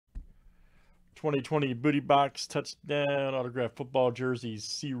2020 Booty Box Touchdown Autograph Football Jerseys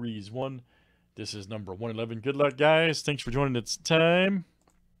Series 1. This is number 111. Good luck, guys. Thanks for joining. It's time.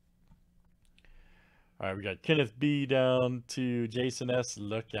 All right, we got Kenneth B down to Jason S.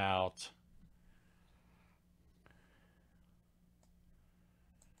 Look out.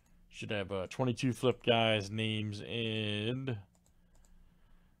 Should have 22 flip guys' names and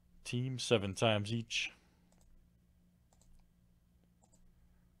team 7 times each.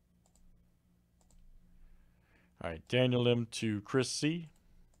 All right, Daniel M to Chris C.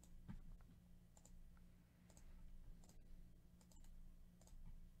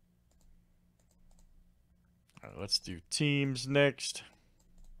 All right, let's do teams next.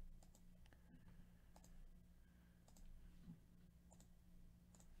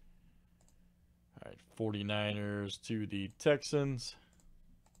 All right, 49ers to the Texans.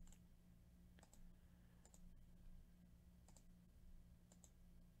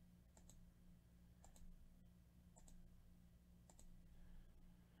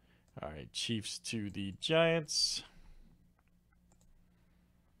 All right, Chiefs to the Giants.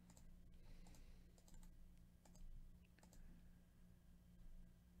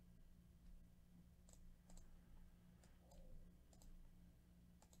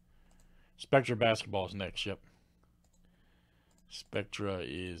 Spectra basketball is next, yep. Spectra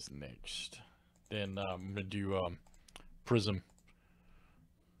is next. Then I'm going to do Prism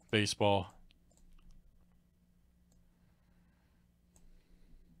baseball.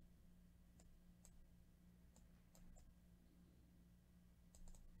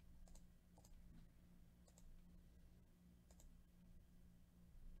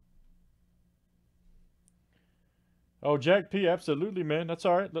 Oh, Jack P, absolutely, man. That's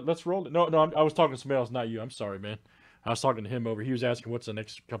all right. Let's roll it. No, I was talking to somebody else, not you. I'm sorry, man. I was talking to him over. He was asking what's the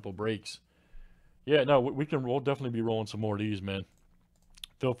next couple breaks. Yeah, no, we'll definitely be rolling some more of these, man.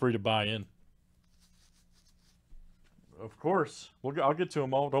 Feel free to buy in. Of course. I'll get to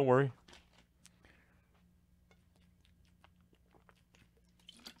them all. Don't worry.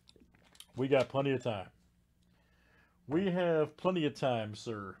 We got plenty of time. We have plenty of time,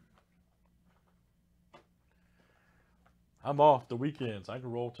 sir. I'm off the weekends. I can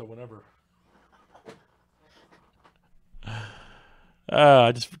roll till whenever.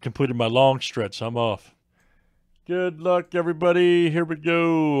 I just completed my long stretch. I'm off. Good luck, everybody. Here we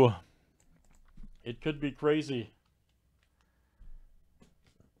go. It could be crazy.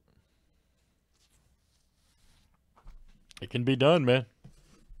 It can be done, man.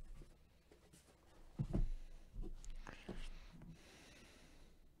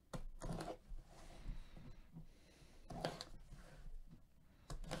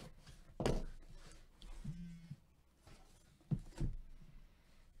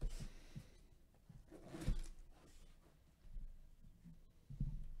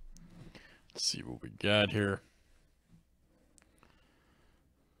 Let's see what we got here.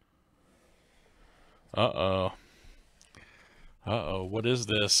 Uh-oh. Uh-oh, what is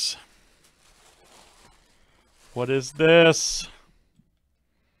this? What is this?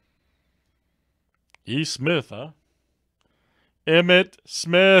 E. Smith, huh? Emmitt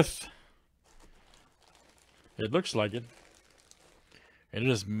Smith. It looks like it. It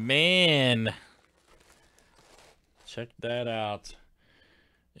is man. Check that out.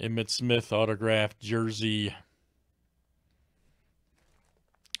 Emmitt Smith autographed jersey.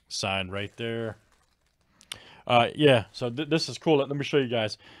 Signed right there. Yeah, so this is cool. Let me show you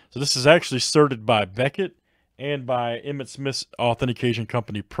guys. So this is actually certed by Beckett and by Emmitt Smith's authentication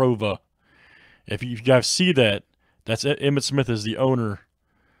company, Prova. If you guys see that, that's Emmitt Smith is the owner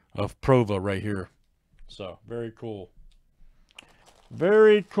of Prova right here. So, very cool.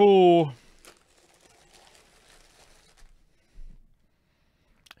 Very cool.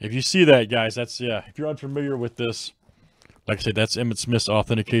 If you see that, guys, that's, yeah, if you're unfamiliar with this, like I said, that's Emmitt Smith's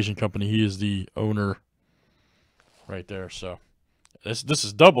authentication company. He is the owner right there. So this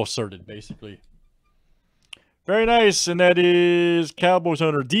is double certed, basically. Very nice. And that is Cowboys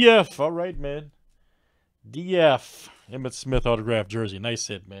owner DF. All right, man. DF. Emmitt Smith autographed jersey. Nice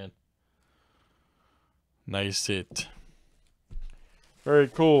hit, man. Nice hit. Very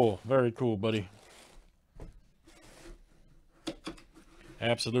cool. Very cool, buddy.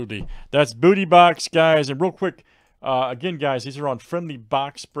 Absolutely. That's Booty Box, guys. And real quick, again, guys, these are on friendly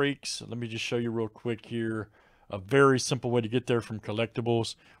box breaks. Let me just show you real quick here. A very simple way to get there from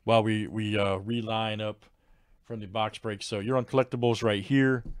collectibles while we reline up friendly box breaks. So you're on collectibles right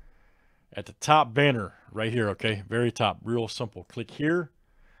here at the top banner right here, okay? Very top, real simple. Click here.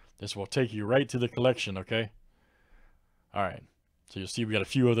 This will take you right to the collection, okay? All right. So you'll see we got a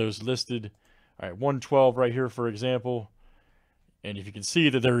few of those listed. All right, 112 right here, for example. And if you can see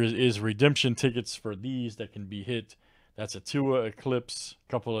that there is redemption tickets for these that can be hit. That's a Tua Eclipse,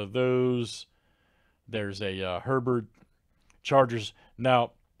 a couple of those. There's a Herbert Chargers.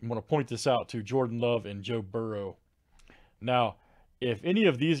 Now, I'm going to point this out to Jordan Love and Joe Burrow. Now, if any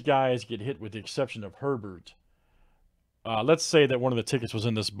of these guys get hit with the exception of Herbert, let's say that one of the tickets was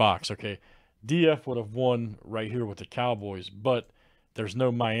in this box, okay? DF would have won right here with the Cowboys, but there's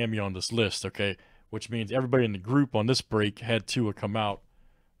no Miami on this list, okay? Which means everybody in the group on this break had Tua come out,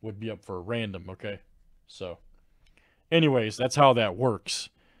 would be up for a random, okay? So, anyways, that's how that works.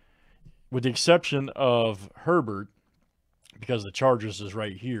 With the exception of Herbert, because the Chargers is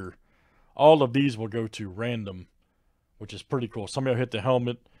right here, all of these will go to random, which is pretty cool. Somebody will hit the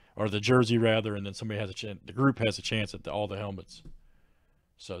helmet, or the jersey rather, and then somebody has a chance. The group has a chance at all the helmets.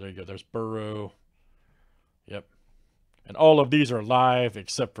 So there you go. There's Burrow. Yep. And all of these are live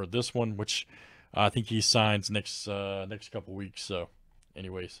except for this one, which I think he signs next couple weeks. So,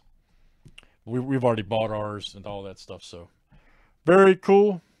 anyways, we've already bought ours and all that stuff. So, very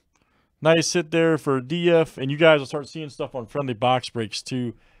cool. Nice hit there for DF. And you guys will start seeing stuff on Friendly Box Breaks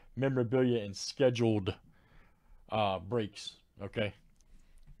too. Memorabilia and scheduled breaks. Okay.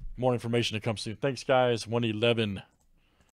 More information to come soon. Thanks, guys. 111.